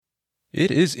It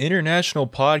is International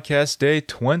Podcast Day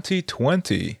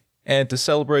 2020. And to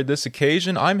celebrate this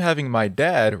occasion, I'm having my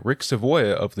dad, Rick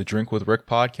Savoya of the Drink with Rick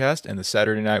podcast and the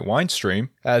Saturday Night Wine Stream,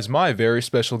 as my very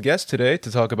special guest today to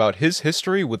talk about his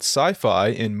history with sci-fi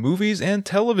in movies and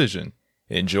television.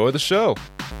 Enjoy the show.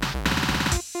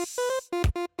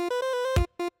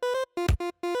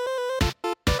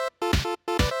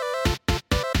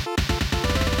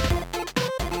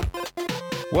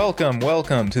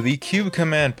 Welcome to the Cube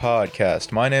Command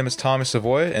podcast. My name is Thomas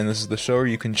Savoy, and this is the show where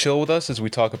you can chill with us as we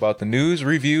talk about the news,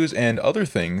 reviews, and other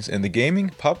things in the gaming,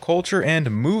 pop culture,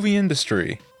 and movie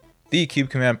industry. The Cube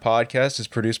Command podcast is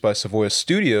produced by Savoya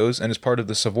Studios and is part of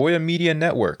the Savoya Media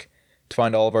Network. To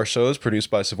find all of our shows produced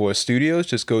by Savoya Studios,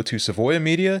 just go to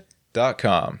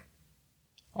savoyamedia.com.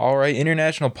 Alright,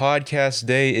 International Podcast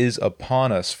Day is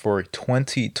upon us for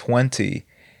 2020.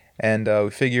 And we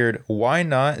figured, why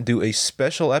not do a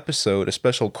special episode, a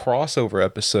special crossover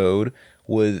episode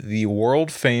with the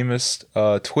world-famous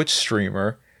Twitch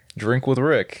streamer, Drink with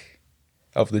Rick,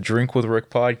 of the Drink with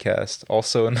Rick podcast,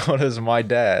 also known as my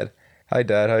dad. Hi,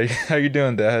 Dad. How you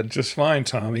doing, Dad? Just fine,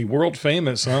 Tommy.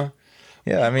 World-famous, huh?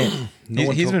 Yeah, I mean,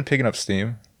 he's been picking up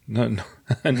steam. No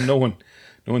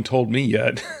one told me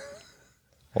yet.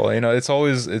 Well, you know, it's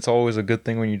always a good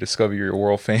thing when you discover you're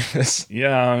world famous.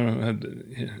 Yeah,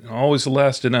 always the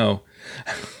last to know.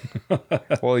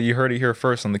 Well, you heard it here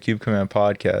first on the Cube Command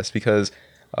podcast because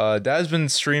Dad's been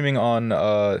streaming on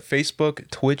Facebook,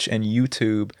 Twitch, and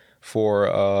YouTube for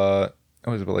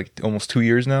what is it, like almost 2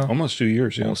 years now? Almost 2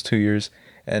 years, yeah. Almost 2 years.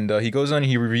 And he goes on,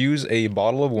 he reviews a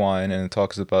bottle of wine and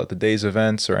talks about the day's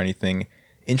events or anything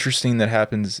interesting that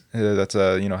happens that's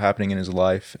happening in his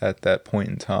life at that point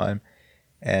in time.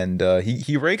 And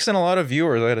he rakes in a lot of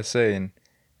viewers, I gotta say,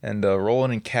 and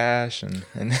rolling in cash and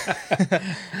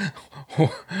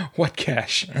What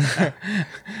cash?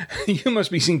 You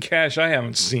must be seeing cash I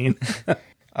haven't seen.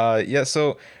 Yeah,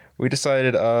 so we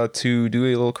decided to do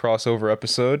a little crossover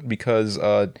episode because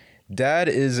Dad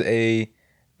is a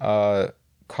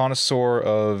connoisseur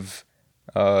of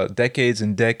decades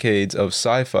and decades of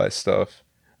sci-fi stuff.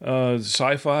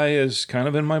 Sci-fi is kind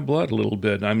of in my blood a little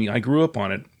bit. I mean, I grew up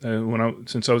on it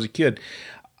since I was a kid.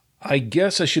 I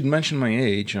guess I should mention my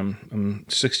age. I'm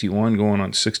 61, going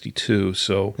on 62.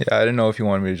 So yeah, I didn't know if you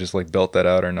wanted me to just like belt that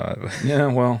out or not. Yeah,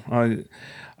 well,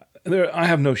 I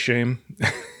have no shame.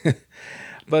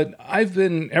 But I've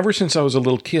been, ever since I was a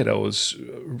little kid, I was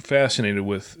fascinated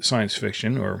with science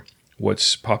fiction, or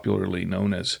what's popularly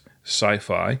known as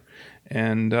sci-fi,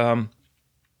 and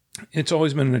it's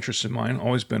always been an interest of mine,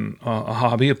 always been a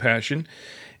hobby, a passion.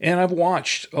 And I've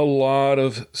watched a lot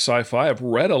of sci-fi. I've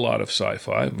read a lot of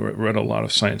sci-fi. I've read a lot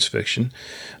of science fiction.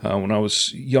 When I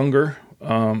was younger,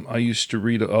 I used to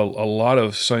read a lot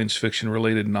of science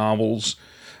fiction-related novels.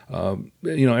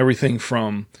 Everything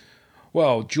from,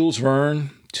 Jules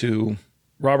Verne to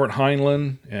Robert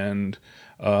Heinlein and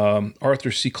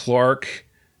Arthur C. Clarke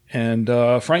and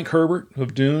Frank Herbert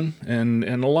of Dune, and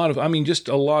a lot of, just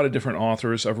a lot of different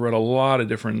authors. I've read a lot of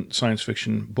different science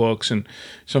fiction books and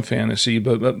some fantasy,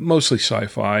 but mostly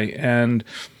sci-fi. And,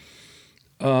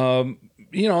 I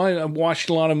watched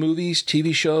a lot of movies,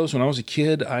 TV shows. When I was a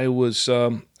kid, I was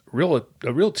a real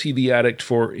TV addict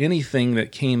for anything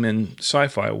that came in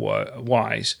sci-fi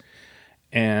wise.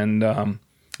 And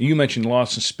you mentioned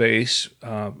Lost in Space.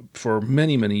 For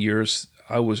many, many years,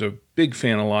 I was a big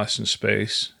fan of Lost in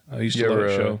Space. I used to love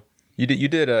the show. You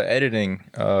did editing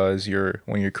as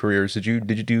one of your careers. Did you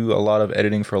do a lot of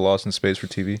editing for Lost in Space for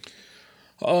TV?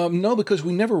 No, because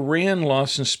we never ran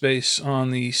Lost in Space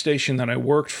on the station that I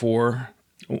worked for.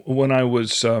 When I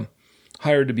was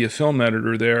hired to be a film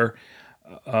editor there,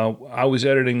 I was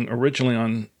editing originally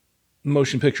on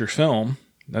motion picture film.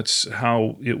 That's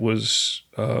how it was.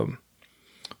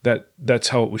 That's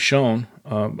how it was shown.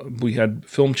 We had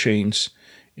film chains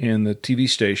in the TV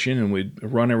station, and we'd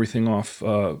run everything off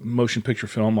motion picture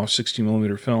film, off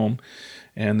 60mm film,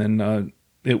 and then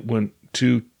it went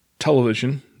to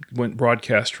television, went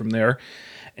broadcast from there,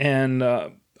 and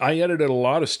I edited a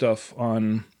lot of stuff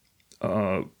on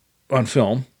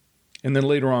film, and then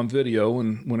later on video,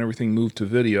 and when everything moved to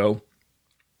video.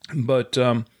 But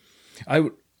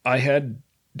I had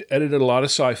edited a lot of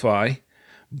sci-fi.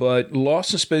 But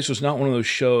Lost in Space was not one of those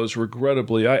shows,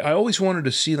 regrettably. I always wanted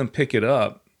to see them pick it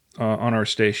up on our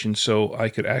station so I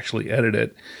could actually edit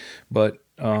it. But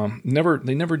they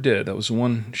never did. That was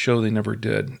one show they never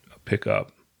did pick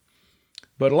up.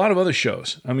 But a lot of other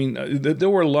shows. I mean, there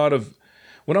were a lot of...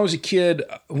 When I was a kid,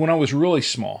 when I was really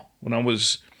small, when I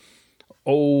was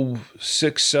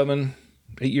 6, 7,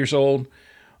 8 years old,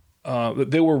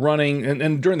 they were running...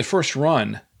 And during the first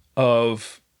run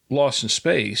of Lost in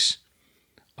Space...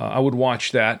 I would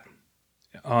watch that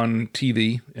on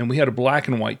TV, and we had a black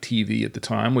and white TV at the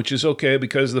time, which is okay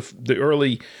because the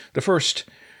first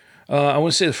I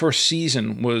want to say the first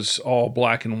season was all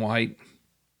black and white,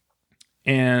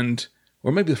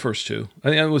 or maybe the first two. I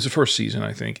think it was the first season,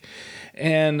 I think.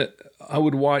 And I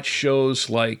would watch shows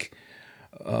like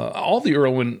all the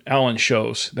Irwin Allen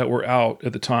shows that were out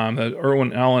at the time.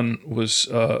 Irwin Allen was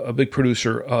a big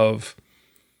producer of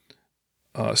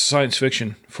science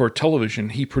fiction for television.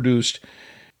 He produced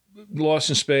Lost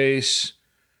in Space,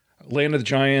 Land of the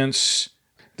Giants.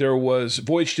 There was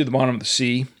Voyage to the Bottom of the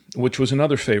Sea, which was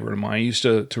another favorite of mine. I used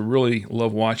to really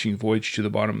love watching Voyage to the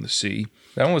Bottom of the Sea.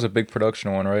 That one was a big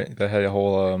production one, right? That had a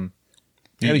whole...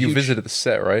 You visited the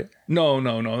set, right? No.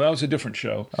 That was a different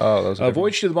show. Oh, that was a different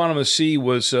Voyage to the Bottom of the Sea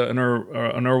was an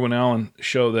Irwin Allen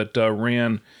show that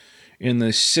ran in the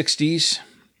 60s.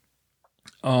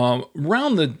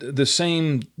 Around the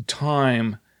same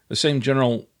time, the same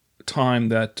general time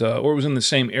that... or it was in the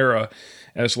same era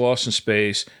as Lost in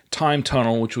Space. Time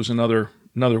Tunnel, which was another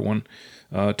one.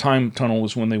 Time Tunnel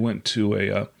was when they went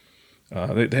to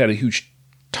they had a huge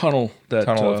tunnel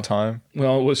of time.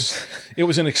 Well, it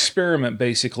was an experiment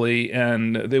basically,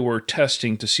 and they were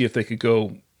testing to see if they could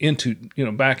go into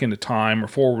back into time or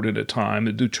forward into time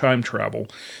to do time travel.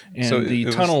 And so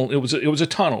it was a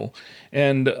tunnel,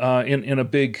 and in a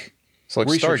big like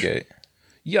research. Stargate.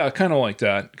 Yeah, kind of like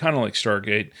that, kind of like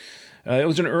Stargate. It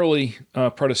was an early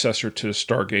predecessor to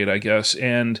Stargate, I guess,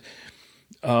 and.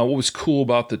 What was cool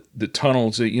about the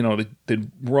tunnels,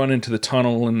 they'd run into the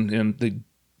tunnel and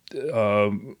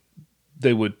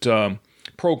they would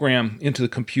program into the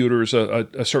computers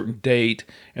a certain date,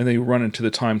 and they run into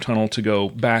the time tunnel to go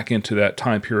back into that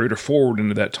time period or forward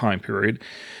into that time period.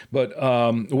 But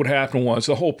what happened was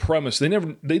the whole premise, they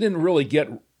didn't really get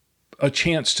a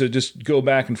chance to just go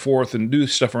back and forth and do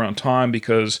stuff around time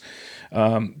because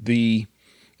the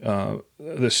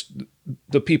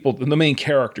people, the main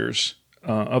characters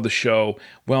of the show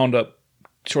wound up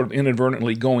sort of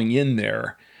inadvertently going in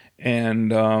there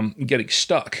and getting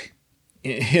stuck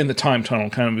in the time tunnel,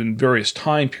 kind of in various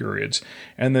time periods.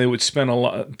 And they would spend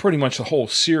pretty much the whole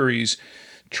series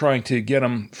trying to get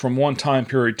them from one time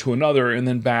period to another and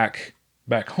then back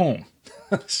home.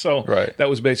 So right. That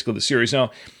was basically the series. Now,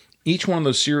 each one of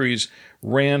those series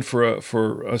ran for a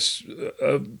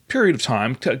period of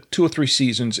time, 2 or 3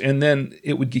 seasons, and then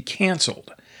it would get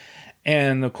canceled.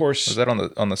 And of course, was that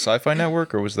on the Sci-Fi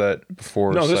Network, or was that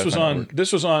before? No, this Sci-Fi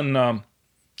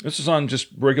was on just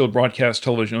regular broadcast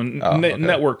television,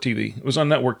 network TV. It was on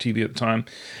network TV at the time.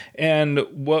 And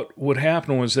what would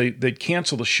happen was they'd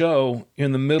cancel the show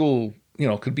in the middle.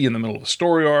 It could be in the middle of a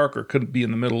story arc, or could be in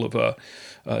the middle of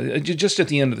just at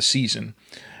the end of the season.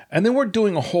 And they weren't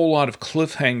doing a whole lot of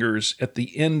cliffhangers at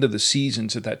the end of the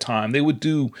seasons at that time. They would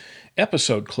do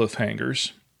episode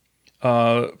cliffhangers.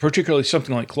 Particularly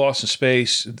something like Lost in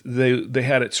Space, they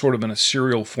had it sort of in a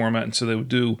serial format, and so they would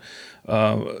do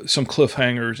some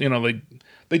cliffhangers.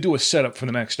 They do a setup for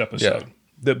the next episode.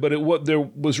 Yeah. There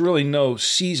was really no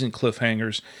season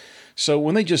cliffhangers. So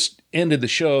when they just ended the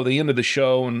show,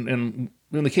 and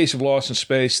in the case of Lost in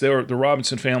Space, the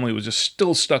Robinson family was just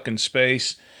still stuck in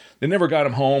space. They never got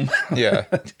him home. Yeah.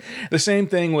 The same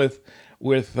thing with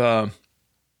Voyage to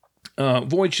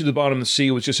the Bottom of the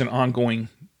Sea was just an ongoing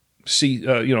sea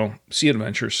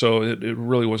adventure, so it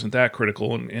really wasn't that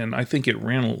critical, and I think it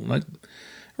ran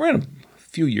a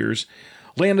few years.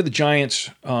 Land of the Giants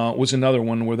was another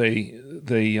one where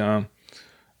they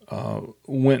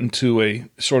went into a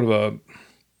sort of a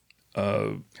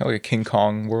kind of like a King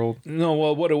Kong world. No,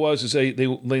 well, what it was is they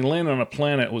landed on a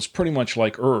planet that was pretty much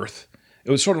like Earth.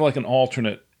 It was sort of like an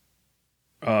alternate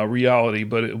reality,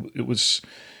 but it was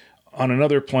on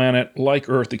another planet like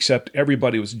Earth, except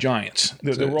everybody was giants.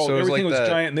 Everything was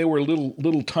giant, and they were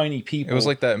little tiny people. It was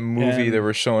like that movie they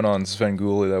were showing on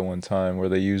Svengoolie that one time, where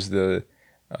they used the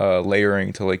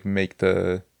layering to like make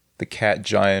the cat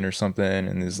giant or something,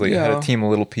 and had a team of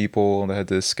little people that had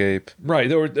to escape. Right.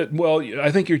 There were. Well,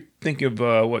 I think you're thinking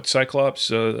of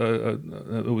Cyclops.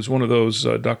 It was one of those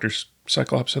Dr.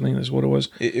 Cyclops, I think is what it was.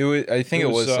 I think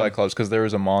it was Cyclops, because there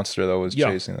was a monster that was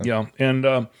chasing them. Yeah,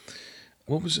 and.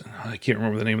 What was it? I can't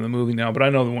remember the name of the movie now, but I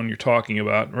know the one you're talking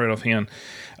about right offhand.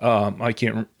 I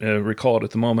can't recall it at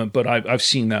the moment, but I've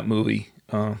seen that movie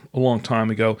a long time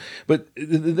ago. But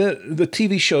the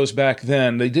TV shows back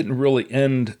then, they didn't really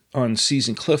end on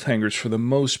season cliffhangers for the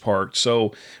most part.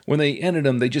 So when they ended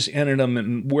them, they just ended them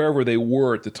in wherever they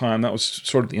were at the time. That was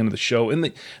sort of the end of the show. And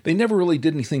they never really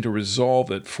did anything to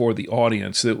resolve it for the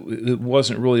audience. It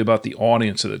wasn't really about the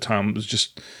audience at the time. It was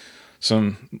just They're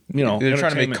trying to make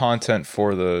entertainment. content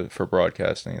for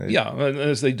broadcasting. Yeah,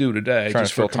 as they do today. Trying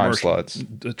just to fill for time commercial- slots.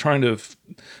 Trying to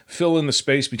fill in the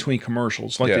space between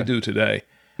commercials like Yeah. they do today.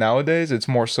 Nowadays, it's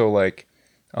more so like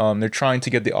they're trying to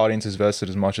get the audience invested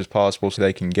as much as possible so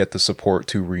they can get the support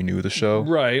to renew the show.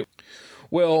 Right.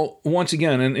 Well, once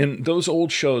again, in those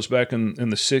old shows back in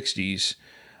the 60s,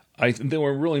 they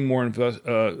were really more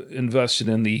invested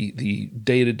in the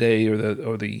day-to-day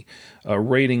or the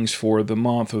ratings for the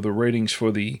month or the ratings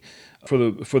for the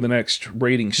next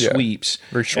rating sweeps.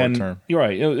 Very short term. You're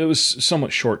right. It was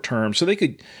somewhat short term. So they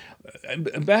could,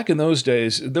 back in those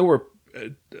days, there were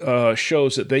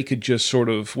shows that they could just sort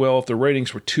of, well, if the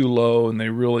ratings were too low and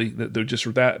they're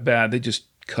just that bad, they just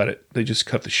cut it. They just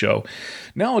cut the show.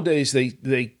 Nowadays,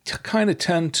 they kind of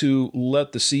tend to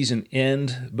let the season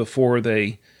end before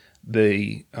they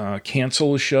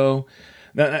cancel a show.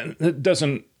 That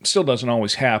still doesn't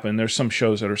always happen. There's some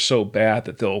shows that are so bad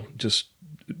that they'll just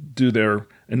do their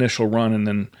initial run and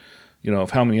then,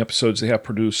 of how many episodes they have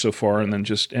produced so far and then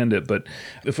just end it. But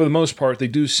for the most part, they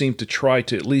do seem to try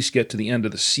to at least get to the end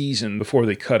of the season before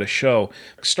they cut a show.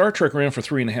 Star Trek ran for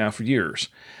 3.5 years.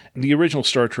 The original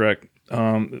Star Trek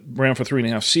ran for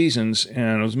 3.5 seasons,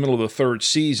 and it was the middle of the third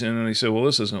season, and they said, well,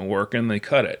 this isn't working. They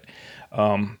cut it.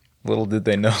 Little did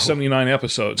they know. 79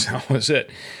 episodes. That was it.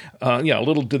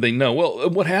 Little did they know. Well,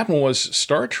 what happened was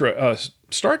Star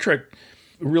Trek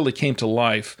really came to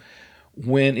life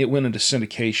when it went into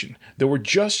syndication. There were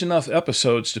just enough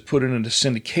episodes to put it into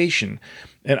syndication.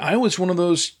 And I was one of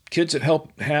those kids that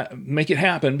helped make it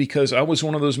happen because I was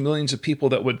one of those millions of people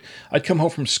that I'd come home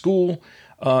from school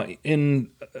in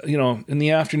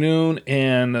the afternoon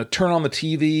and turn on the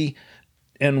TV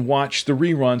and watch the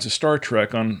reruns of Star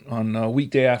Trek on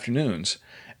weekday afternoons.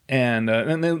 And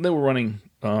they were running,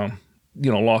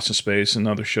 Lost in Space and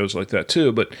other shows like that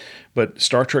too. But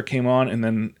Star Trek came on, and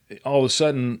then all of a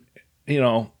sudden,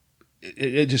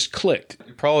 it just clicked.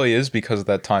 It probably is because of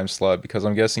that time slot, because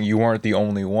I'm guessing you weren't the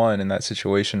only one in that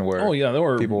situation where there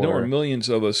were millions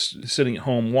of us sitting at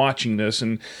home watching this.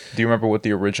 And do you remember what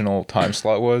the original time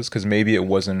slot was? Because maybe it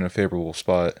wasn't in a favorable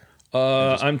spot.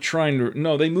 I'm trying to.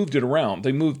 No, they moved it around.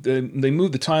 They moved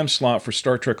the time slot for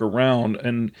Star Trek around,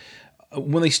 and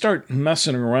when they start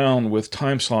messing around with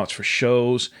time slots for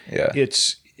shows,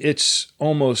 it's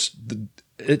almost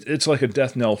it's like a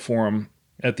death knell for them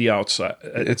at the outside.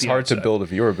 It's hard to build a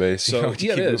viewer base. So it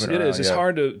is. It is. It's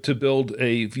hard to build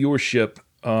a viewership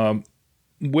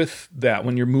with that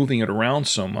when you're moving it around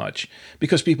so much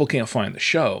because people can't find the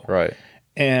show. Right.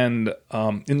 And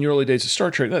in the early days of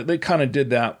Star Trek, they kind of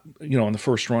did that, in the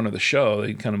first run of the show.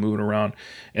 They kind of move it around.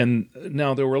 And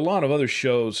now there were a lot of other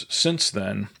shows since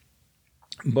then.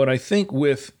 But I think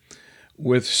with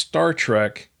Star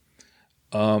Trek,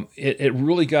 it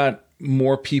really got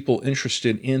more people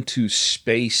interested into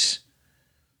space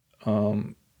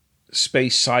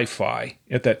sci-fi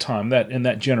at that time, in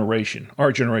that generation,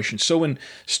 our generation. So when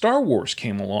Star Wars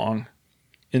came along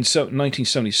in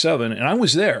 1977, and I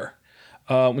was there,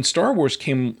 when Star Wars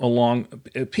came along,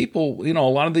 people, a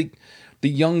lot of the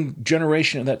young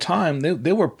generation at that time,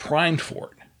 they were primed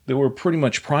for it. They were pretty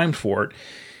much primed for it.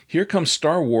 Here comes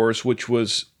Star Wars, which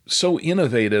was so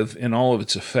innovative in all of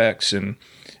its effects, and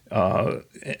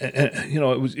it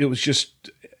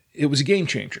was a game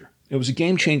changer. It was a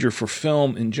game changer for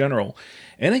film in general,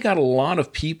 and it got a lot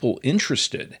of people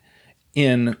interested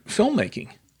in filmmaking.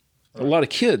 A lot of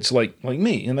kids like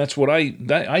me, and that's what I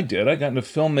did. I got into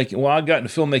filmmaking. Well, I got into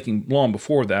filmmaking long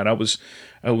before that. I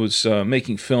was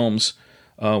making films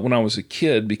when I was a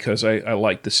kid because I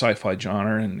liked the sci-fi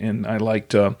genre and I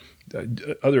liked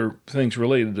other things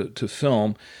related to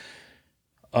film.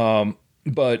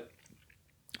 But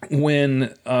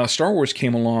when Star Wars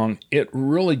came along, it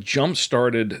really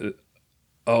jump-started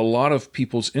a lot of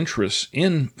people's interest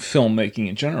in filmmaking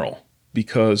in general.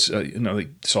 Because they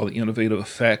saw the innovative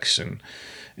effects and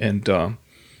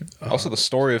also the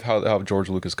story of how George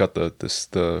Lucas got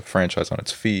the franchise on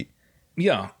its feet.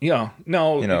 Yeah.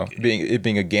 Now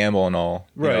being a gamble and all,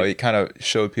 right? It kind of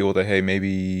showed people that hey,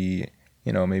 maybe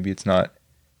it's not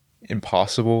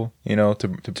impossible, to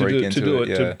break into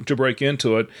it. To break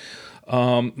into it.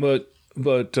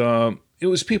 But it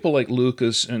was people like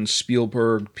Lucas and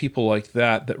Spielberg, people like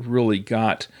that really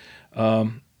got.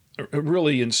 It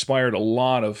really inspired a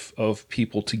lot of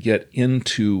people to get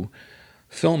into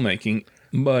filmmaking.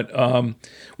 But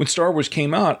when Star Wars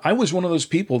came out, I was one of those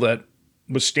people that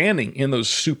was standing in those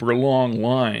super long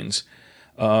lines,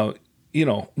 when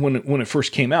it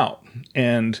first came out.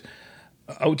 And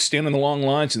I would stand in the long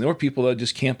lines, and there were people that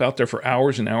just camp out there for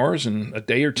hours and hours and a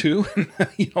day or two,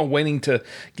 waiting to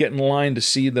get in line to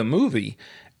see the movie.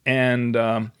 And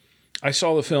I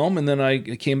saw the film, and then I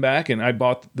came back and I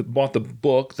bought the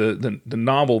book, the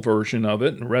novel version of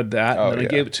it, and read that. And then I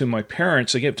gave it to my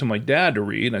parents. I gave it to my dad to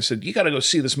read, and I said, "You got to go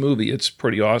see this movie. It's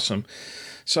pretty awesome."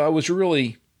 So I was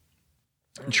really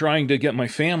trying to get my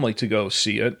family to go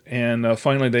see it, and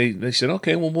finally they said,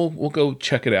 "Okay, well we'll go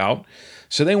check it out."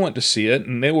 So they went to see it,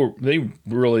 and they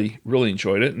really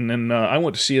enjoyed it. And then I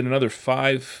went to see it another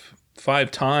five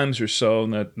times or so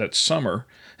in that summer.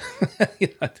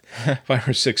 5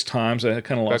 or 6 times. I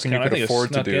kind of lost count. I think I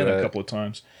snuck in a couple of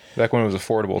times. Back when it was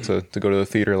affordable to go to the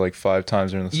theater like 5 times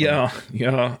during the summer.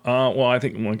 Yeah. Well, I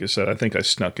think, like I said, I think I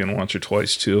snuck in once or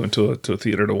twice too into a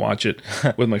theater to watch it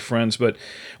with my friends. But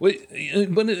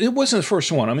it wasn't the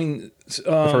first one. I mean,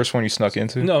 the first one you snuck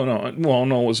into? No. Well,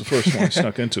 no, it was the first one I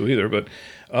snuck into either. But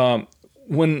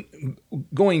when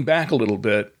going back a little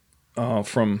bit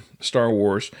from Star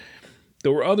Wars,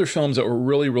 there were other films that were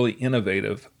really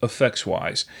innovative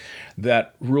effects-wise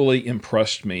that really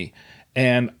impressed me.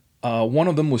 And one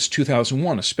of them was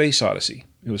 2001, A Space Odyssey.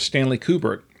 It was Stanley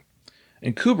Kubrick.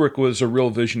 And Kubrick was a real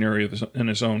visionary in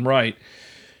his own right.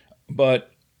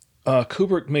 But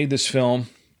Kubrick made this film,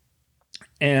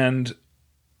 and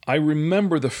I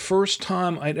remember the first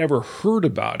time I'd ever heard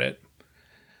about it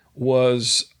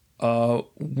was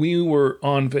we were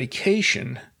on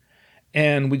vacation,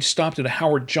 and we stopped at a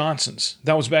Howard Johnson's.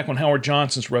 That was back when Howard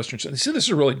Johnson's restaurants. See, this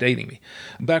is really dating me.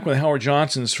 Back when the Howard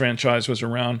Johnson's franchise was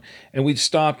around, and we'd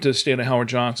stopped to stay at a Howard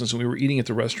Johnson's, and we were eating at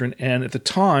the restaurant. And at the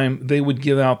time, they would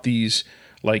give out these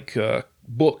like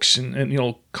books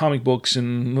and comic books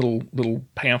and little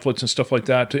pamphlets and stuff like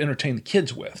that to entertain the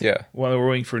kids with. Yeah. While they were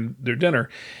waiting for their dinner.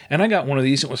 And I got one of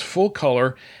these. It was full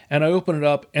color, and I opened it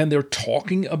up, and they're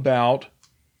talking about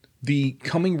the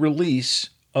coming release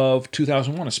of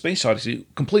 2001, A Space Odyssey,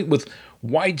 complete with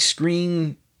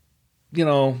widescreen,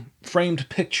 framed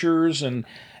pictures, and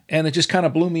it just kind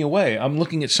of blew me away. I'm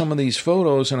looking at some of these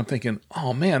photos, and I'm thinking,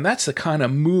 oh man, that's the kind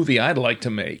of movie I'd like to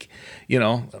make,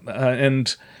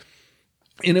 and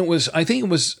it was, I think it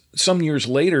was some years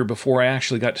later before I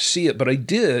actually got to see it, but I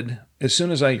did, as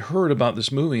soon as I heard about this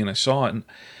movie and I saw it,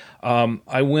 and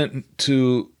I went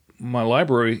to my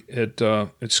library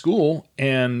at school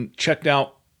and checked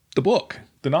out the book,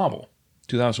 the novel,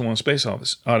 2001: Space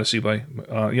Odyssey by,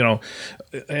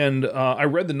 and I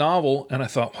read the novel and I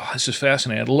thought, wow, this is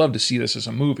fascinating. I'd love to see this as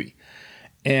a movie.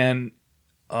 And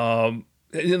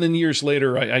then years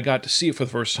later, I got to see it for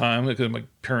the first time because my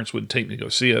parents wouldn't take me to go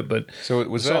see it. But so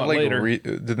was that like later.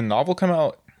 Did the novel come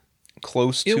out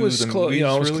close to the movie's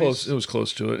release? Close. It was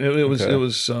close to it. It was.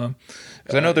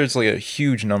 Because I know there's like a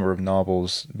huge number of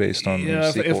novels based on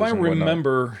sequels. If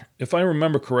I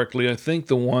remember correctly, I think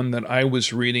the one that I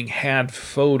was reading had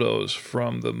photos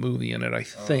from the movie in it. I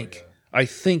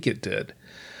think it did.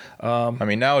 I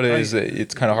mean, nowadays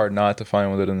it's kind of hard not to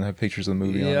find one that doesn't have pictures of the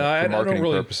movie on it for marketing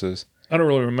purposes. I don't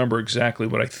really remember exactly,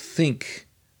 but I think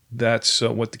that's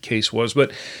what the case was.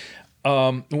 But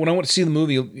when I went to see the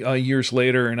movie years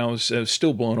later, and I was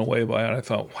still blown away by it, I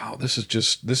thought, wow, this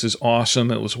is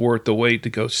awesome. It was worth the wait to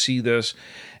go see this.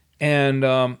 And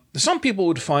some people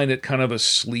would find it kind of a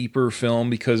sleeper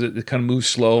film because it kind of moves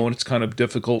slow and it's kind of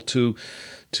difficult to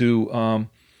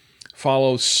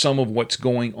follow some of what's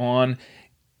going on.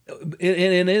 And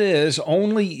it is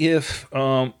only if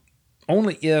you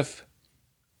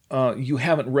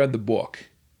haven't read the book.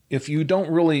 If you're not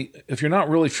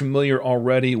really familiar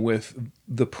already with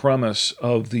the premise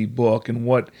of the book and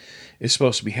what is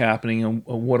supposed to be happening and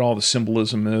what all the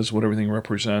symbolism is, what everything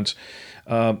represents,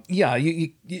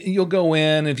 you'll go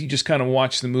in. If you just kind of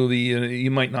watch the movie, you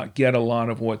might not get a lot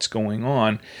of what's going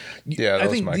on. Yeah, I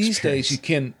think these days you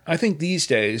can. I think these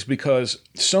days, because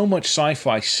so much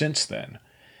sci-fi since then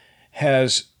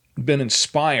has been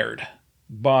inspired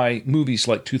by movies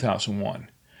like 2001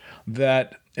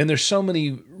 and there's so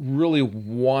many really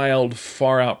wild,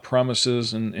 far-out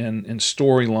premises and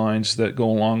storylines that go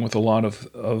along with a lot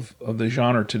of the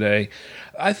genre today.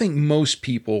 I think most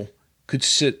people could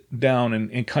sit down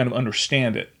and kind of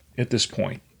understand it at this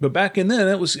point. But back in then,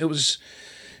 it was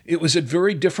a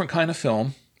very different kind of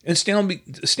film. And Stanley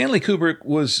Kubrick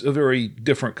was a very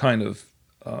different kind of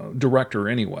director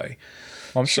anyway.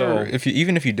 Well, I'm sure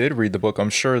even if you did read the book, I'm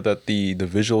sure that the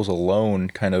visuals alone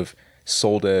kind of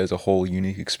sold it as a whole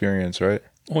unique experience, right?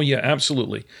 Oh yeah,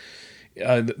 absolutely.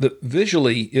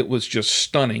 Visually, it was just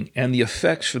stunning, and the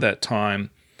effects for that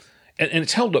time, and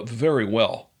it's held up very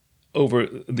well over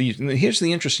these. Here's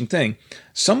the interesting thing: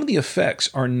 some of the effects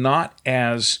are not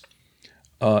as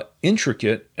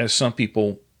intricate as some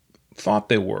people thought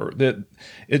they were. That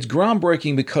it's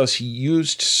groundbreaking because he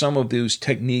used some of those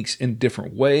techniques in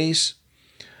different ways,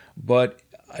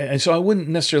 and so I wouldn't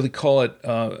necessarily call it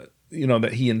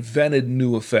that he invented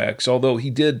new effects, although he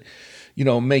did,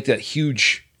 make that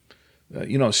huge,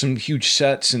 some huge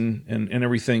sets and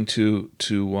everything to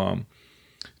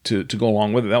go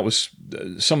along with it. That was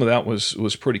some of that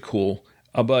was pretty cool.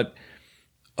 But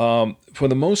for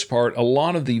the most part, a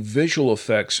lot of the visual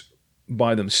effects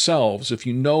by themselves, if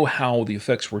you know how the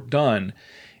effects were done,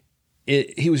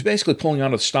 he was basically pulling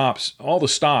out all the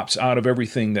stops out of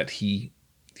everything that he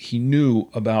knew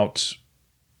about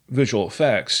visual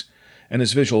effects, and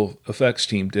his visual effects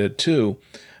team did too.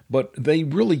 But they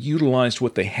really utilized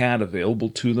what they had available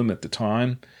to them at the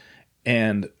time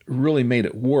and really made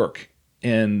it work.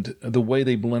 And the way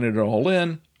they blended it all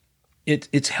in,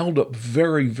 it's held up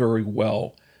very, very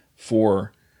well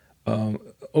for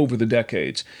over the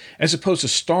decades, as opposed to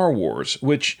Star Wars,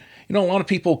 which, a lot of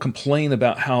people complain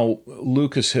about how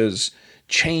Lucas has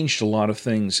changed a lot of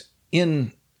things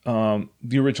in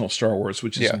the original Star Wars,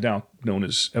 which is now known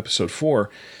as Episode 4.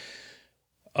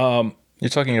 You're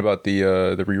talking about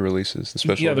the re-releases, the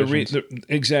special editions.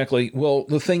 Exactly. Well,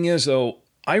 the thing is, though,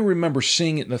 I remember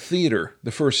seeing it in the theater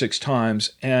the first 6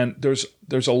 times, and there's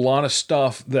a lot of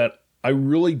stuff that I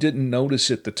really didn't notice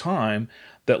at the time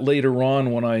that later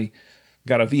on, when I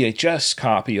got a VHS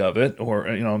copy of it, or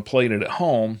and played it at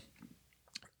home,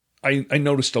 I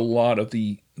noticed a lot of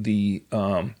the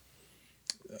a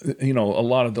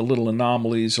lot of the little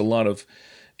anomalies, a lot of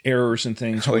errors and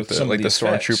things. Like the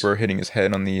stormtrooper hitting his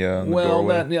head on the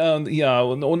doorway.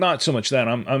 Well, not so much that.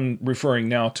 I'm referring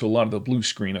now to a lot of the blue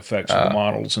screen effects of the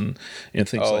models and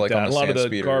things like that. A lot of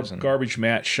the garbage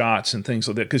matte shots and things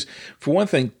like that. Because for one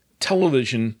thing,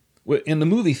 television in the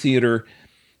movie theater,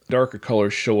 darker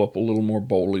colors show up a little more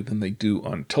boldly than they do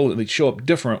on television. They show up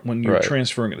different when you're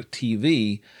transferring it to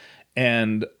TV,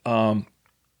 and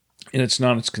it's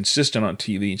not as consistent on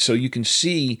TV. So you can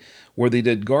see where they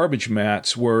did garbage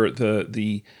mats, where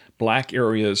the black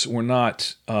areas were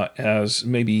not as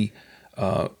maybe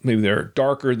they're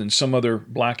darker than some other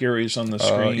black areas on the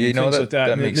screen. Things like that.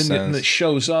 That makes sense. And it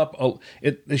shows up.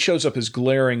 It shows up as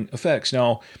glaring effects.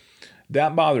 Now,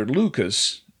 that bothered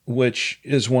Lucas, which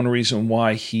is one reason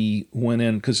why he went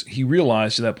in, because he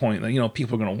realized at that point that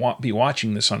people are going to be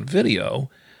watching this on video.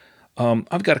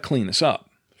 I've got to clean this up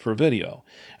for video,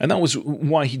 and that was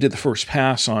why he did the first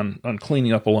pass on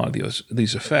cleaning up a lot of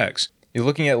these effects. You're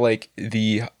looking at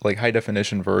the high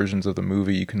definition versions of the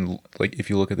movie. You can if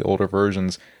you look at the older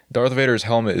versions, Darth Vader's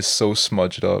helmet is so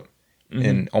smudged up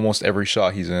in almost every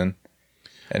shot he's in,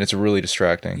 and it's really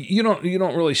distracting. You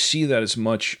don't really see that as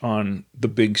much on the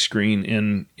big screen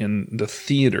in the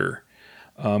theater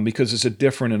because it's a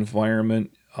different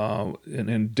environment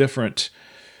and different.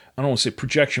 I don't want to say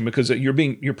projection because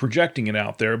you're projecting it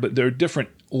out there, but there are different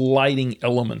lighting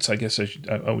elements, I guess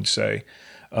I would say,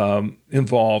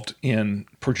 involved in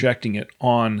projecting it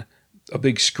on a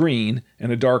big screen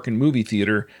in a darkened movie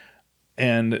theater,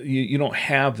 and you don't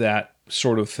have that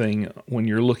sort of thing when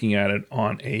you're looking at it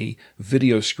on a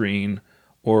video screen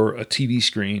or a TV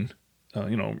screen, or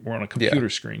on a computer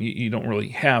screen. You don't really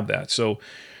have that. So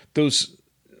those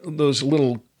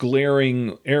little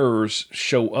glaring errors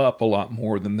show up a lot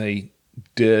more than they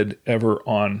did ever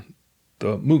on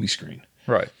the movie screen.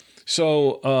 Right.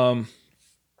 So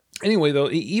anyway, though,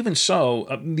 even so,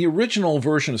 the original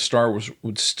version of Star Wars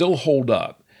would still hold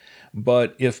up.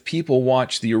 But if people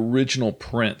watch the original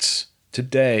prints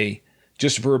today,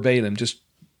 just verbatim, just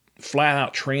flat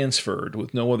out transferred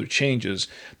with no other changes,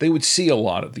 they would see a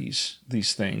lot of these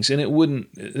things, and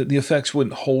the effects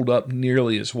wouldn't hold up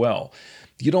nearly as well.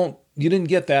 You didn't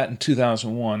get that in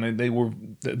 2001.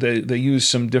 They used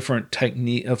some different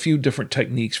technique, a few different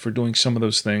techniques for doing some of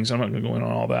those things. I'm not going to go into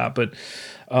all that, but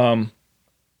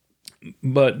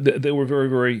they were very,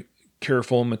 very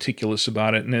careful and meticulous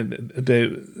about it, and they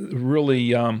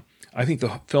really, I think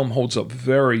the film holds up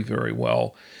very, very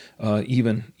well,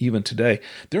 even today.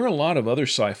 There are a lot of other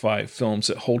sci-fi films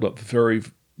that hold up very,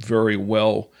 very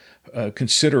well,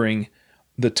 considering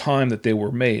the time that they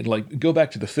were made. Like, go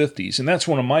back to the 50s, and that's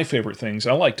one of my favorite things.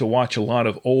 I like to watch a lot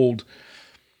of old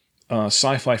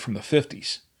sci-fi from the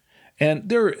 50s. And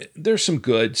there's some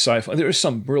good sci-fi. There's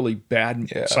some really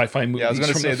bad sci-fi movies. Yeah, I was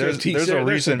going to say, there's a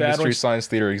reason Mystery Science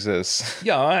Theater exists.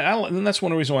 Yeah, and that's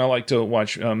one of the reasons why I like to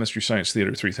watch Mystery Science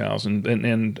Theater 3000.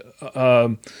 And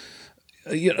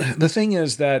the thing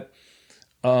is that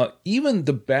even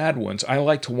the bad ones, I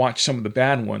like to watch some of the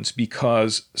bad ones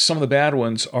because some of the bad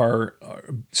ones are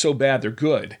so bad they're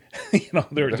good.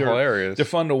 They're hilarious. They're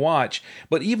fun to watch.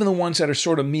 But even the ones that are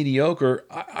sort of mediocre,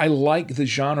 I like the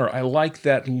genre. I like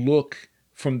that look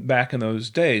from back in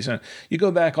those days. And you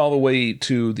go back all the way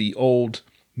to the old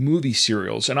movie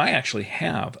serials, and I actually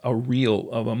have a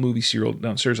reel of a movie serial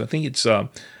downstairs. I think it's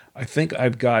I think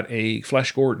I've got a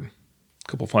Flash Gordon,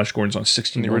 a couple of Flash Gordons on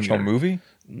 16 The original movie?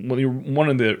 One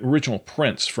of the original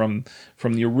prints from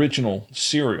the original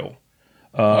serial.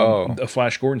 A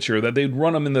Flash Gordon serial that they'd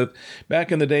run them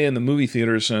back in the day in the movie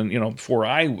theaters, and before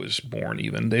I was born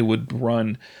even, they would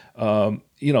run.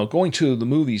 Going to the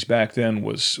movies back then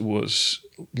was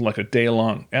like a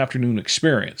day-long afternoon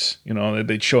experience.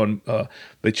 They'd show a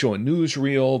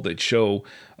newsreel, they'd show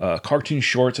cartoon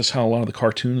shorts. That's how a lot of the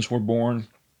cartoons were born.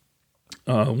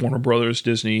 Warner Brothers,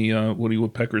 Disney, Woody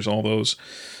Woodpeckers, all those,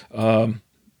 Tom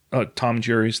and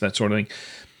Jerry's, that sort of thing.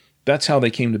 That's how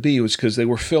they came to be. It was because they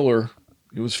were filler.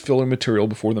 It was filler material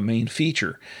before the main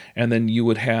feature, and then you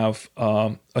would have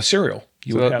a serial.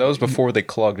 That was before they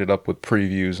clogged it up with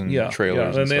previews and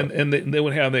trailers. Yeah, and they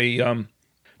would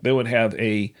have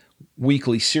a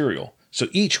weekly serial. So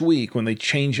each week, when they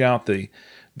change out the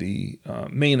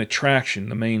main attraction,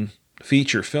 the main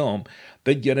feature film,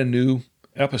 they'd get a new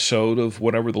episode of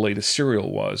whatever the latest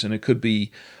serial was, and it could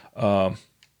be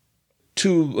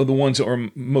two of the ones that were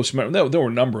most memorable. There were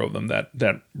a number of them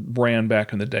that ran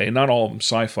back in the day. Not all of them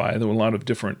sci-fi. There were a lot of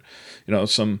different,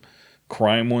 some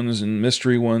crime ones and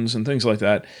mystery ones and things like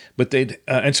that. But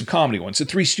and some comedy ones. The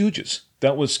Three Stooges.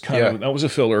 That was that was a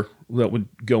filler that would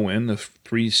go in, the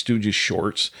Three Stooges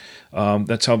shorts.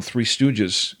 That's how the Three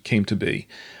Stooges came to be.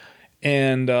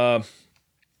 And the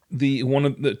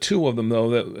two of them though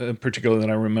that particularly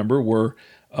that I remember were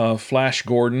Flash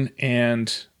Gordon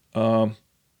and Buck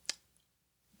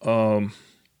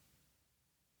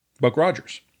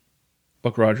Rogers.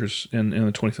 Buck Rogers in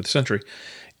the 25th century.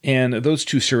 And those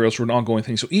two serials were an ongoing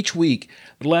thing. So each week,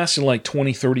 it lasted like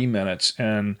 20, 30 minutes,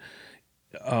 and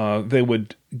they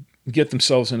would get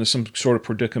themselves into some sort of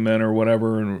predicament or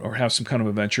whatever, or have some kind of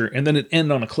adventure, and then it'd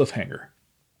end on a cliffhanger.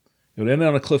 It would end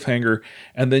on a cliffhanger,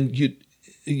 and then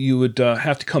you would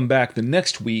have to come back the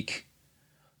next week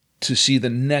to see the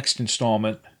next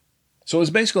installment. So it was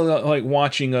basically like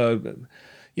watching a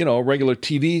regular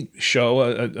TV show,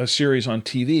 a series on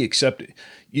TV, except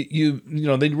they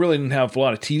really didn't have a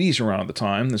lot of TVs around at the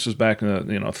time. This was back in the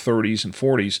 30s and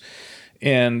 40s,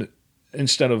 and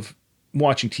instead of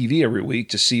watching TV every week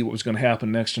to see what was going to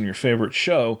happen next on your favorite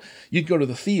show, you'd go to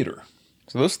the theater.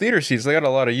 So those theater seats, they got a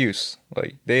lot of use,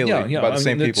 like daily, by the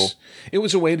same people. It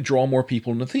was a way to draw more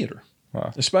people in the theater.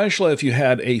 Wow. Especially if you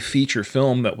had a feature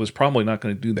film that was probably not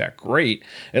going to do that great.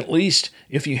 At least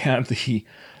if you had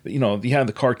you had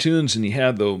the cartoons and you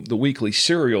had the weekly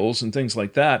serials and things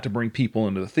like that to bring people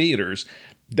into the theaters,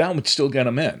 that would still get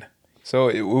them in.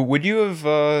 So would you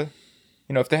have,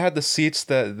 if they had the seats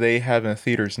that they have in the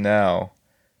theaters now,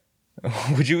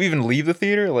 would you even leave the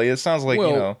theater? Like, it sounds like,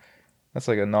 that's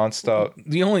like a nonstop.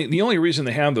 The only reason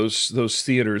they have those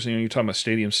theaters, you're talking about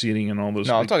stadium seating and all those.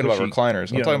 No, I'm talking about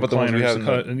recliners. I'm talking about the ones we have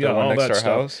in the one next to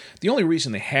our house. The only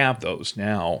reason they have those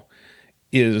now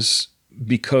is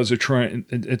because they're trying.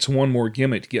 It's one more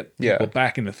gimmick to get people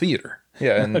back in the theater.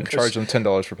 Yeah, and charge them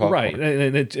 $10 for popcorn. Right,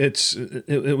 and it's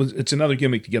another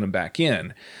gimmick to get them back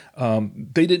in.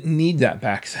 They didn't need that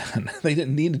back then. They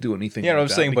didn't need to do anything. Yeah, I'm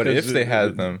saying, but if they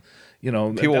had them,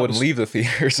 people would leave the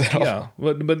theaters. Yeah,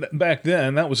 but back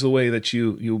then that was the way that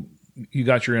you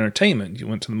got your entertainment. You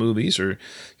went to the movies or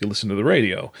you listened to the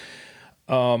radio.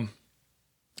 And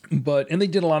they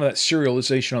did a lot of that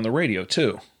serialization on the radio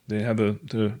too. They have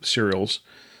the serials,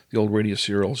 the old radio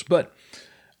serials. But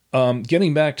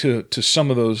getting back to some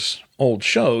of those old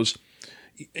shows,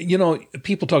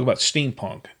 people talk about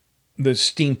steampunk, the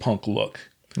steampunk look.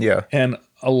 Yeah, and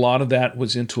a lot of that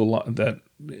was into a lot of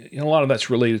that's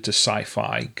related to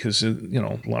sci-fi because a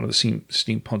lot of the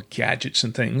steampunk gadgets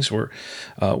and things were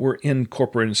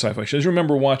incorporated in sci-fi shows. I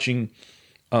remember watching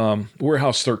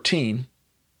Warehouse 13.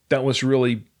 That was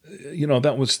really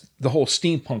that was the whole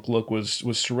steampunk look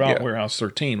was throughout Warehouse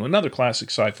 13. Another classic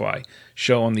sci-fi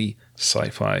show on the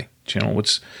Sci-Fi Channel,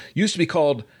 which used to be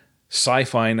called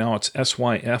Sci-Fi. Now it's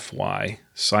SYFY,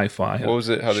 Sci-Fi. What was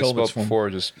it? How they spelled before?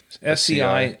 Just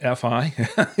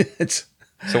SCIFI.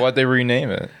 So why'd they rename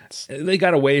it? They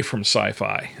got away from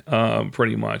sci-fi,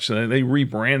 pretty much. They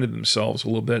rebranded themselves a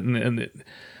little bit,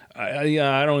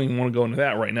 I don't even want to go into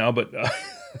that right now, but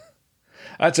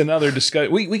that's another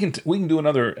discussion. We can do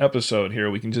another episode here.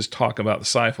 We can just talk about the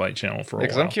Sci-Fi Channel for a while.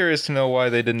 Because I'm curious to know why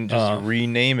they didn't just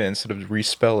rename it instead of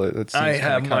respell it. I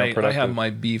have my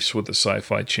beefs with the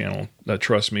Sci-Fi Channel.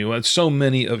 Trust me. So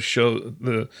many of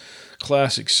the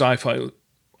classic sci-fi,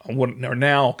 what are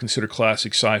now considered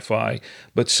classic sci-fi,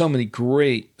 but so many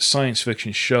great science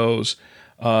fiction shows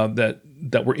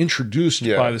that were introduced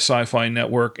by the Sci-Fi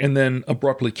Network and then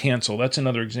abruptly canceled. That's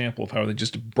another example of how they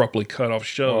just abruptly cut off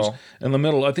shows in the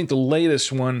middle. I think the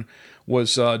latest one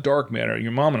was Dark Matter.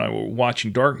 Your mom and I were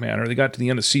watching Dark Matter. They got to the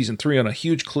end of season 3 on a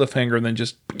huge cliffhanger and then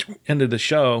just ended the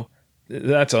show.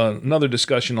 That's another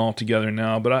discussion altogether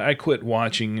now, but I quit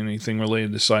watching anything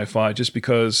related to sci-fi just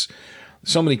because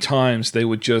so many times they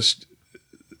would just,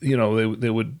 they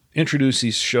would introduce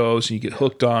these shows and you get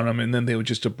hooked on them, and then they would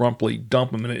just abruptly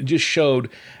dump them, and it just showed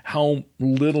how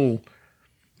little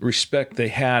respect they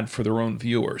had for their own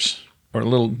viewers, or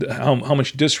how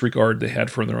much disregard they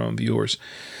had for their own viewers.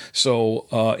 So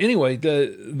anyway,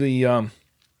 the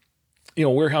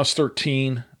Warehouse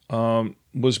 13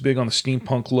 was big on the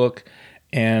steampunk look,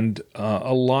 and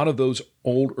a lot of those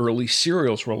old early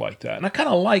serials were like that. And I kind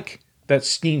of like that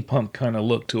steampunk kind of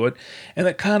look to it, and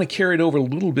that kind of carried over a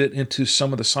little bit into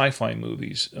some of the sci-fi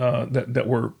movies that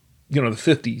were, the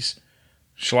 50s.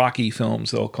 Schlocky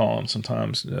films, they'll call them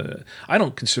sometimes. I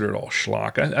don't consider it all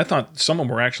schlock. I thought some of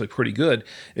them were actually pretty good.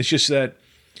 It's just that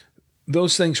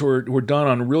those things were done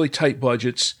on really tight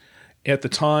budgets. At the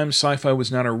time, sci-fi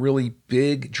was not a really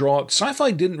big draw. The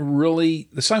sci-fi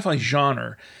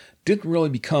genre didn't really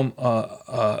become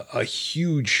a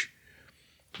huge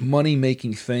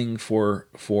money-making thing for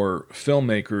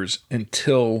filmmakers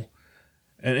until,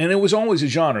 and it was always a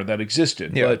genre that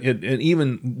existed, yeah. But it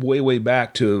even way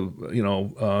back to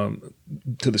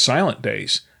to the silent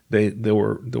days, there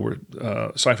were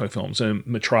sci-fi films, and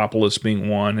Metropolis being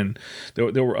one, and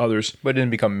there were others, but it didn't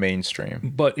become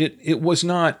mainstream. But it was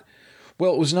not.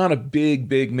 Well, it was not a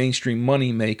big mainstream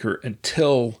money maker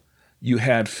until you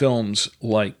had films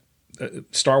like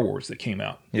Star Wars that came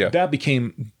out. Yeah,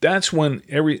 that's when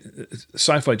every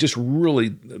sci-fi just really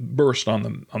burst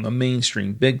on the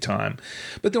mainstream big time.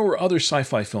 But there were other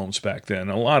sci-fi films back then,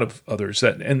 a lot of others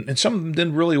and some of them did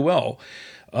really well.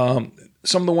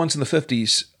 Some of the ones in the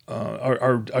 50s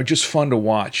are just fun to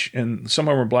watch, and some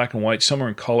of them are black and white, some are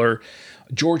in color.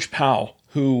 George Powell,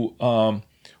 who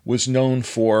was known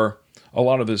for a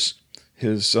lot of his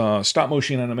stop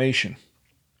motion animation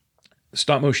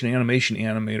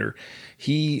animator.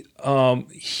 He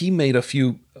made a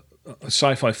few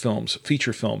sci-fi films,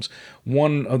 feature films.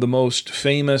 One of the most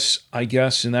famous, I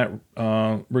guess, in that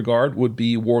regard would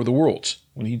be War of the Worlds,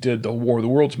 when he did the War of the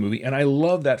Worlds movie. And I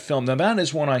love that film. Now, that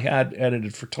is one I had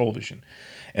edited for television.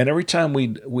 And every time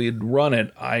we'd run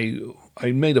it, I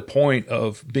made a point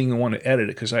of being the one to edit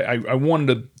it, because I wanted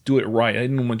to do it right. I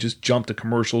didn't want to just jump to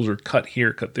commercials or cut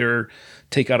here, cut there,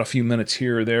 take out a few minutes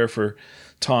here or there for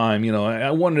time.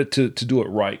 I wanted to do it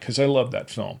right because I love that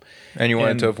film. And you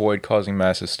wanted to avoid causing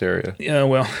mass hysteria. Yeah,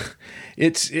 well,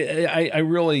 I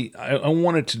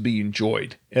want it to be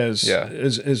enjoyed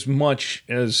as much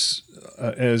as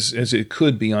it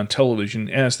could be on television,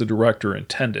 as the director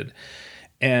intended.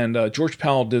 And George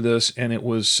Powell did this, and it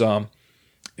was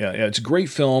it's a great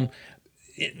film.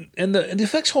 And the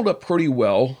effects hold up pretty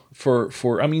well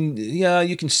for I mean, yeah,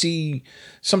 you can see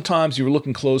sometimes you're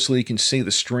looking closely, you can see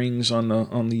the strings on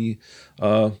the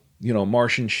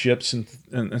Martian ships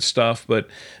and stuff, but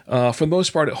for the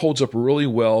most part it holds up really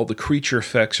well. The creature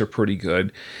effects are pretty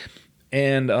good,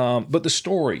 and but the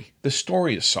story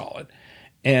is solid,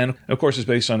 and of course it's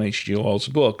based on H.G. Wells'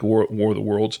 book War of the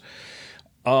Worlds.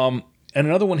 And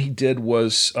another one he did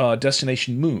was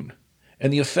Destination Moon,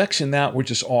 and the effects in that were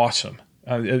just awesome.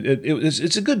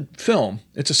 It's a good film.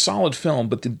 It's a solid film,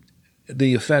 but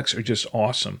the effects are just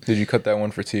awesome. Did you cut that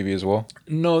one for TV as well?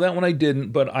 No, that one I didn't,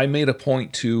 but I made a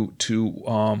point to pick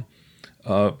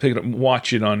it up and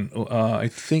watch it on, I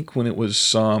think when it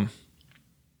was, I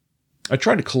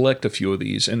tried to collect a few of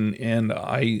these, and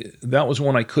that was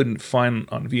one I couldn't find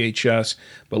on VHS,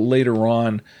 but later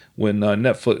on when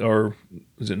Netflix, or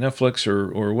was it Netflix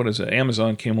or what is it,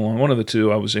 Amazon came along, one of the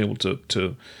two, I was able to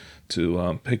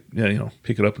pick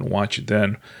it up and watch it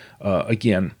then.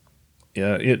 Again,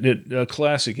 a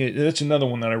classic. It's another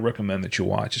one that I recommend that you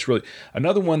watch. It's really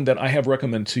another one that I have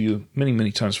recommended to you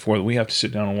many times before, that we have to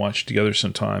sit down and watch together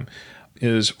sometime,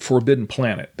 is Forbidden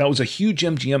Planet. That was a huge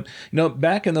MGM.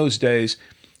 Back in those days,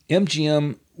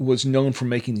 MGM was known for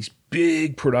making these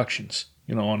big productions,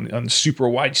 on super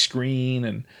wide screen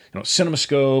and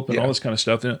CinemaScope and all this kind of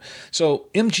stuff. So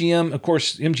MGM, of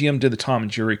course, MGM did the Tom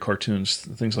and Jerry cartoons,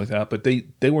 things like that, but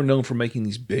they were known for making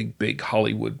these big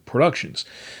Hollywood productions.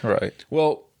 Right.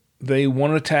 Well, they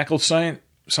wanted to tackle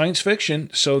science fiction,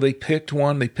 so they picked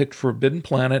one. They picked Forbidden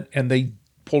Planet, and they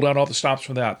pulled out all the stops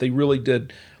for that. They really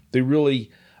did. They did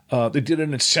it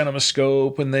in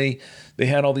CinemaScope, and they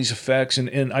had all these effects,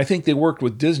 and I think they worked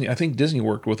with Disney. I think Disney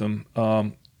worked with them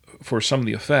for some of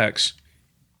the effects,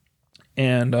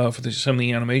 and for some of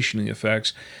the animation and the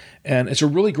effects. And it's a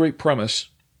really great premise.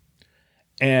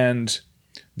 And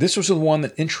this was the one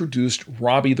that introduced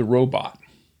Robbie the Robot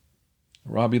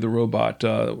Robbie the Robot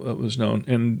was known.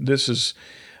 And this is,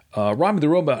 Robbie the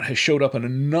Robot has showed up in a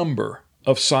number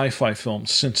of sci-fi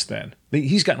films since then.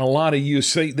 He's gotten a lot of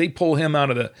use. They pull him out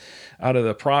of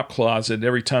the prop closet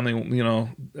every time they,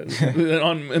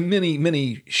 on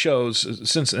many shows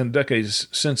since, and decades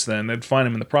since then, they'd find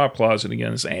him in the prop closet again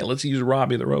and say, hey, let's use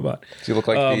Robbie the Robot. Does he look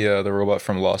like the robot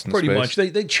from Lost in Space? Pretty much.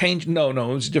 They changed. No,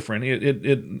 it was different.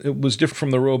 It was different from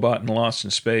the robot in Lost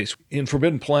in Space. In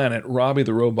Forbidden Planet, Robbie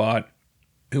the Robot,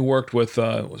 who worked with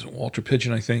was it Walter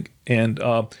Pidgeon, I think, and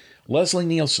Leslie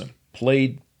Nielsen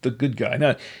played the good guy.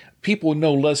 Now, people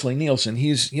know Leslie Nielsen.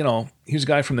 He's a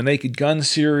guy from the Naked Gun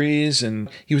series, and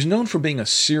he was known for being a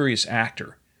serious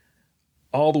actor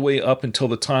all the way up until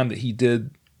the time that he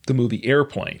did the movie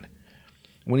Airplane.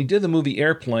 When he did the movie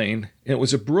Airplane, it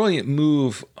was a brilliant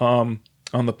move on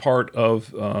the part of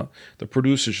the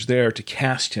producers there to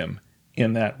cast him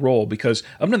in that role, because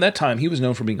up until that time he was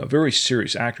known for being a very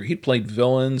serious actor. He'd played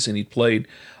villains and he'd played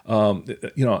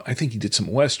I think he did some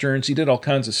westerns, he did all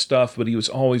kinds of stuff, but he was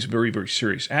always a very, very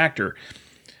serious actor.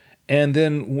 And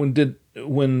then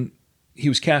when he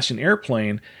was cast in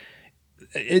Airplane,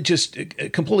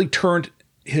 it completely turned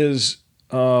his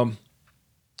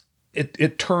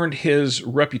it turned his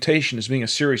reputation as being a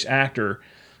serious actor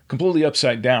completely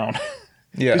upside down.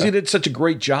 Yeah, because he did such a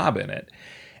great job in it.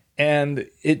 And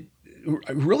it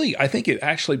really, I think it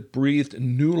actually breathed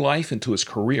new life into his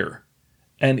career.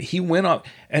 And he went up,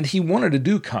 and he wanted to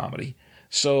do comedy.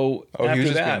 So after he was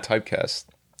just that, being typecast.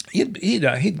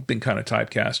 He'd been kind of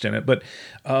typecast in it. But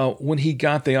when he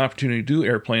got the opportunity to do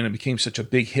Airplane, it became such a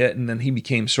big hit, and then he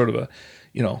became sort of a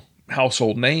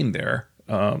household name there.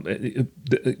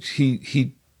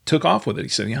 He took off with it. He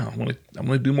said, "Yeah, I'm going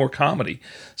to do more comedy."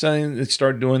 So he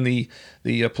started doing the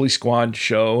Police Squad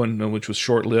show, and which was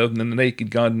short lived, and then the Naked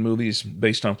Gun movies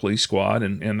based on Police Squad,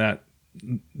 and that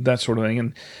sort of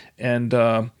thing. And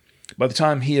by the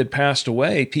time he had passed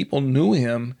away, people knew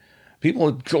him. People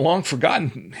had long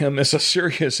forgotten him as a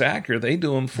serious actor. They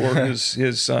knew him for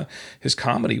his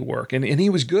comedy work, and he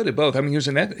was good at both. I mean,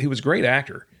 he was a great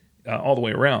actor all the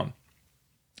way around.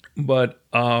 But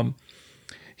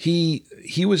he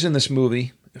was in this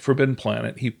movie, Forbidden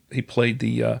Planet. He played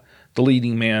the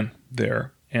leading man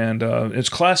there, and it's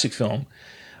a classic film.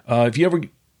 If you ever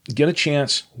get a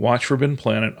chance, watch Forbidden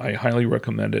Planet. I highly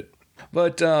recommend it.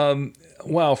 But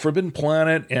Forbidden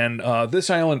Planet and This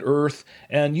Island Earth,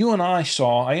 and you and I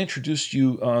introduced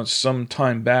you some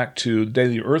time back to The Day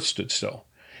the Earth Stood Still.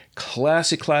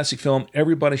 Classic film.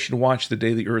 Everybody should watch The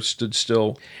Day the Earth Stood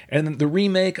Still. And the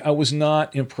remake, I was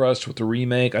not impressed with the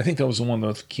remake. I think that was the one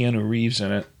with Keanu Reeves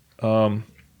in it.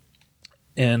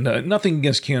 And nothing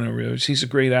against Keanu Reeves. He's a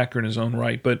great actor in his own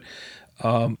right. But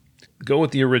go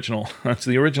with the original.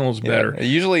 The original is better. Yeah,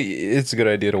 usually it's a good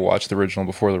idea to watch the original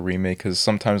before the remake, because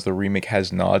sometimes the remake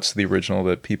has nods to the original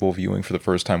that people viewing for the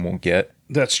first time won't get.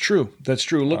 That's true.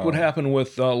 Look what happened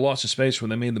with Lost in Space when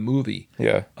they made the movie.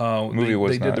 Yeah, the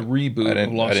movie did the reboot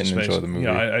of Lost in Space. I didn't enjoy the movie.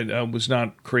 Yeah, I was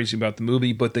not crazy about the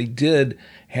movie, but they did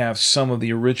have some of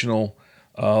the original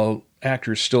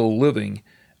actors still living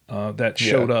that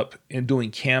showed up and doing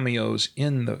cameos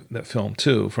in that film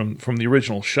too, from the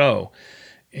original show.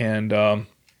 And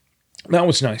that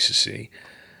was nice to see.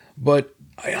 But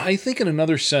I think in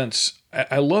another sense,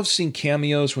 I love seeing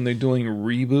cameos when they're doing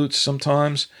reboots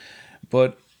sometimes.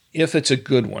 But if it's a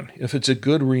good one, if it's a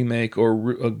good remake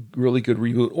or a really good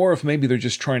reboot, or if maybe they're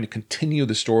just trying to continue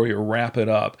the story or wrap it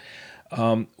up,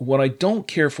 what I don't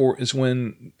care for is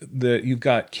when you've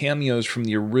got cameos from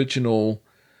the original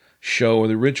show or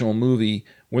the original movie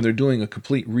where they're doing a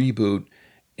complete reboot,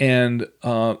 and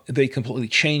they completely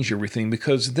change everything,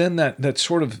 because then that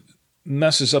sort of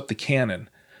messes up the canon.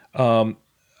 I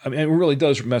mean, it really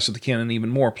does mess with the canon even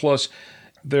more. Plus,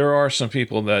 there are some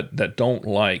people that don't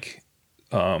like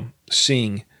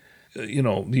seeing,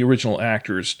 the original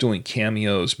actors doing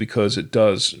cameos, because it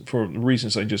does, for the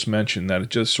reasons I just mentioned, that it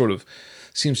just sort of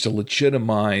seems to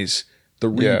legitimize the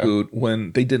reboot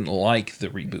when they didn't like the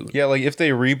reboot. Yeah, like if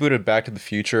they rebooted Back to the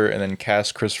Future and then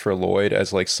cast Christopher Lloyd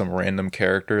as like some random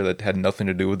character that had nothing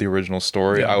to do with the original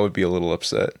story, I would be a little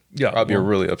upset. Yeah, I'd be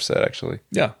really upset, actually.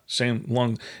 Yeah, same.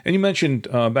 And you mentioned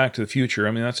Back to the Future.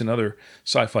 I mean, that's another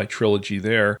sci-fi trilogy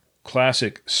there.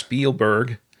 Classic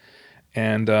Spielberg,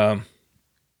 and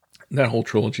that whole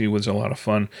trilogy was a lot of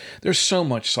fun. There's so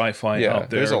much sci-fi out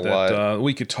there there's a lot.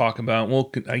 We could talk about.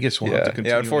 I guess we'll have to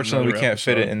continue. Yeah, unfortunately, we can't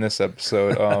fit it in this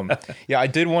episode. I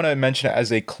did want to mention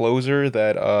as a closer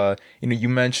that you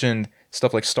mentioned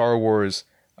stuff like Star Wars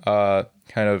kind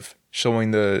of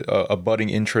showing the a budding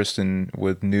interest in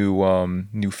with new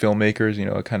filmmakers.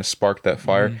 It kind of sparked that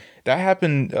fire. That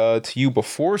happened to you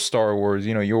before Star Wars.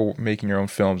 You were making your own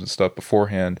films and stuff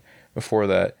beforehand, before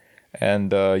that,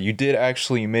 and you did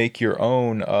actually make your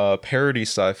own parody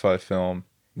sci-fi film.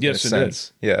 Yes, it did.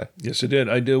 Yeah. Yes, it did.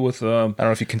 I did with. I don't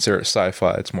know if you consider it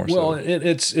sci-fi. It's more well, so.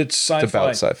 it's sci-fi. It's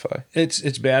about sci-fi.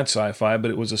 It's bad sci-fi, but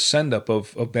it was a send-up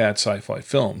of bad sci-fi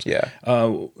films. Yeah.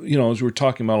 As we're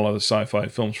talking about a lot of the sci-fi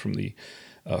films from the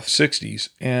 60s,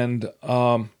 and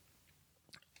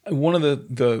one of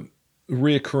the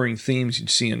reoccurring themes you'd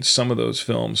see in some of those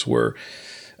films were,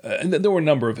 and there were a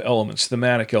number of elements,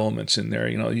 thematic elements in there.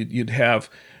 You'd have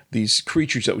these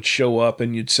creatures that would show up,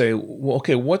 and you'd say, well,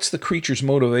 okay, what's the creature's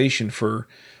motivation for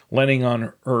landing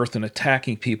on Earth and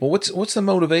attacking people? What's the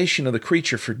motivation of the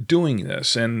creature for doing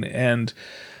this? And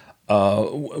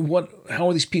how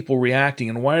are these people reacting,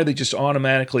 and why are they just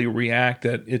automatically react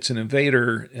that it's an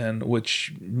invader, and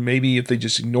which maybe if they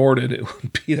just ignored it, it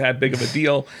wouldn't be that big of a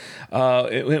deal.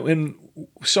 And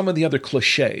some of the other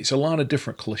cliches, a lot of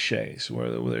different cliches where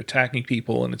they're attacking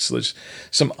people, and there's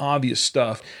some obvious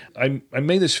stuff. I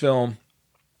made this film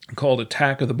called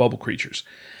Attack of the Bubble Creatures,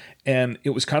 and it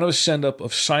was kind of a send-up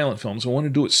of silent films. I wanted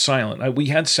to do it silent. We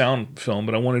had sound film,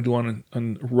 but I wanted to do it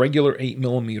on regular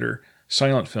 8mm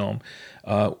silent film.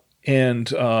 I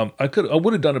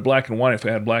would have done it black and white if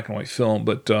I had black and white film,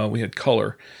 but we had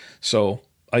color. So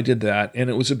I did that, and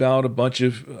it was about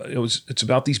it's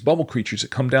about these bubble creatures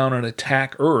that come down and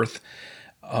attack Earth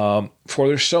for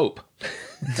their soap.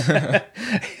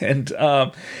 and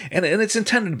it's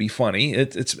intended to be funny.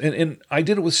 And I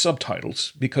did it with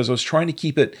subtitles because I was trying to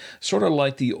keep it sort of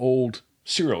like the old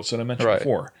serials that I mentioned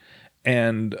before.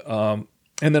 And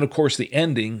then, of course, the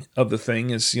ending of the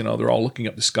thing is, they're all looking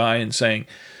up the sky and saying,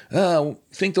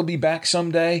 think they'll be back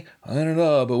someday? I don't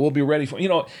know, but we'll be ready for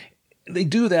They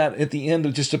do that at the end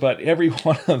of just about every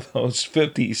one of those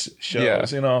 50s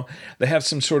shows. Yeah. They have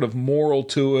some sort of moral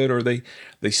to it, or they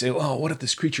say, "Oh, what if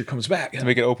this creature comes back?" To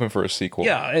make it open for a sequel.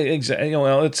 Yeah, exactly.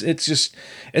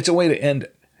 It's a way to end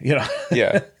it.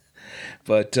 Yeah.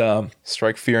 But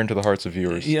strike fear into the hearts of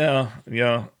viewers. Yeah.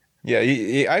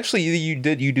 Actually,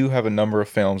 you do have a number of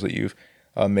films that you've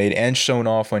made and shown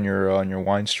off on your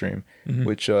wine stream,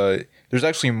 which there's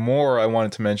actually more I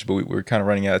wanted to mention, but we're kind of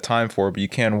running out of time for it. But you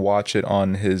can watch it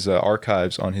on his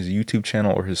archives on his YouTube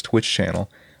channel or his Twitch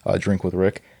channel, Drink with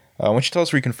Rick. Why don't you tell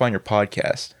us where you can find your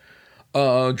podcast?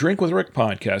 Drink with Rick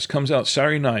podcast comes out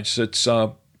Saturday nights.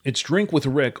 It's Drink with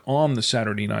Rick on the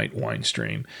Saturday night wine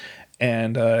stream.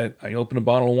 And I open a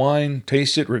bottle of wine,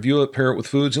 taste it, review it, pair it with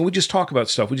foods, and we just talk about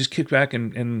stuff. We just kick back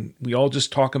and we all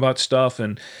just talk about stuff.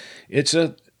 And it's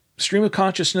a stream of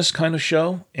consciousness kind of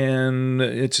show. And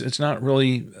it's not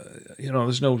really,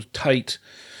 there's no tight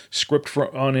script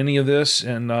on any of this.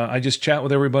 And I just chat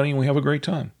with everybody and we have a great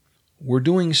time. We're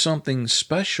doing something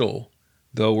special,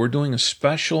 though. We're doing a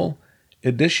special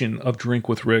edition of Drink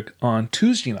with Rick on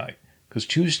Tuesday night, because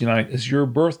Tuesday night is your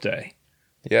birthday.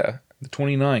 Yeah. The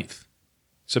 29th.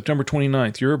 September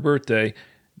 29th, your birthday.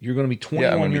 You're going to be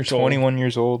 21 years old. 21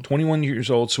 years old. 21 years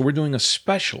old. So we're doing a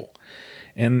special.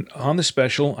 And on the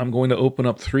special, I'm going to open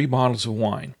up 3 bottles of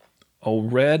wine. A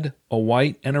red, a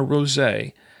white, and a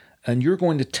rosé. And you're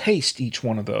going to taste each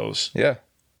one of those. Yeah.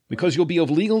 Because you'll be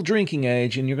of legal drinking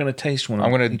age and you're going to taste one of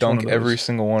those. I'm going to dunk every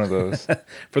single one of those.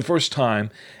 For the first time.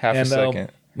 Half a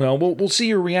second. Well, we'll see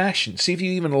your reaction. See if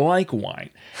you even like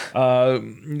wine.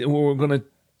 We're going to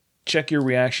check your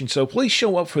reaction. So please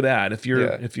show up for that if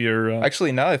you're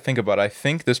Actually, now that I think about it, I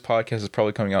think this podcast is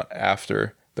probably coming out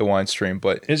after the wine stream,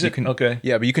 but is it? Okay.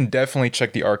 Yeah, but you can definitely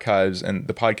check the archives and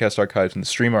the podcast archives and the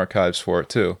stream archives for it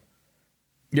too.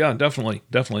 Yeah, definitely.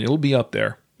 It'll be up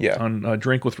there. Yeah. On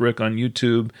Drink with Rick on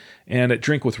YouTube and at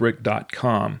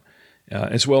drinkwithrick.com,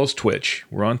 as well as Twitch.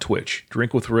 We're on Twitch.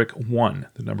 Drink with Rick 1,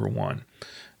 the number 1.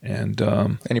 And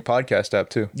any podcast app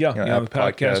too. Yeah, Apple the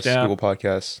podcast app. Google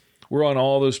Podcasts. We're on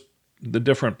all the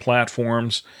different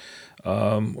platforms.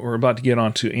 We're about to get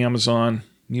onto Amazon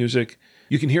Music.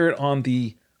 You can hear it on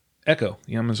the Echo,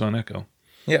 the Amazon Echo.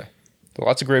 Yeah,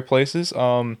 lots of great places.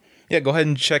 Go ahead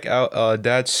and check out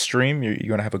Dad's stream. You're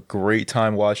going to have a great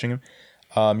time watching him.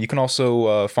 You can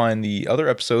also find the other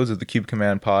episodes of the Cube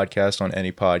Command podcast on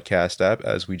any podcast app,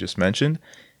 as we just mentioned.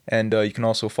 And you can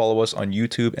also follow us on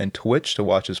YouTube and Twitch to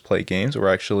watch us play games.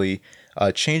 We're actually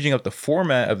changing up the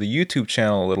format of the YouTube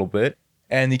channel a little bit.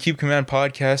 And the Cube Command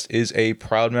podcast is a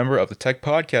proud member of the Tech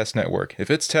Podcast Network.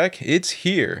 If it's tech, it's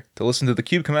here. To listen to the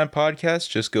Cube Command podcast,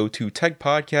 just go to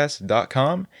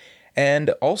techpodcast.com. And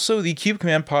also, the Cube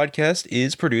Command podcast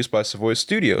is produced by Savoya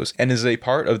Studios and is a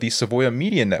part of the Savoya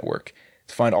Media Network.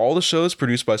 To find all the shows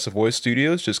produced by Savoy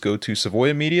Studios, just go to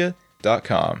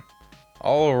savoyamedia.com.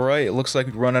 Alright, it looks like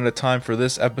we've run out of time for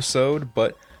this episode,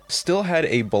 but still had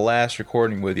a blast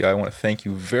recording with you. I want to thank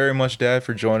you very much, Dad,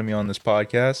 for joining me on this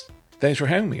podcast. Thanks for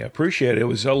having me. I appreciate it. It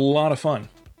was a lot of fun.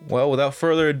 Well, without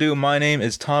further ado, my name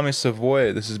is Tommy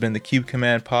Savoy. This has been the Cube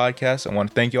Command Podcast. I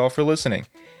want to thank you all for listening,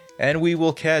 and we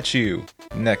will catch you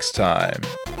next time.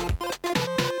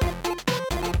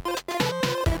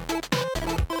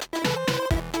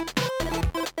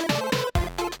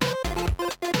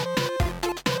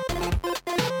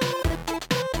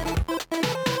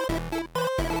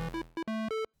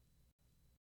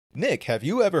 Nick, have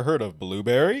you ever heard of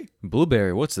Blueberry?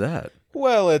 Blueberry, what's that?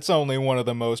 Well, it's only one of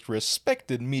the most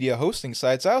respected media hosting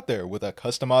sites out there with a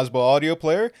customizable audio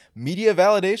player, media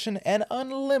validation, and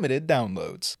unlimited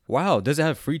downloads. Wow, does it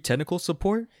have free technical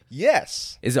support?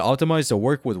 Yes. Is it optimized to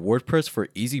work with WordPress for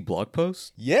easy blog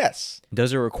posts? Yes.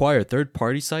 Does it require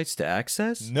third-party sites to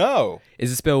access? No.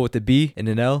 Is it spelled with a B and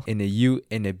an L and a U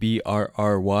and a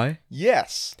BRRY?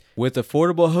 Yes. With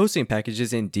affordable hosting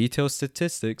packages and detailed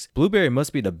statistics, Blueberry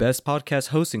must be the best podcast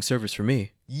hosting service for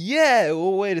me. Yeah,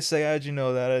 well, wait a second. How'd you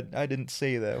know that? I didn't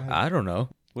say that. I don't know.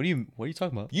 What are you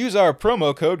talking about? Use our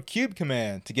promo code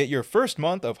CubeCommand to get your first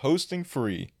month of hosting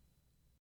free.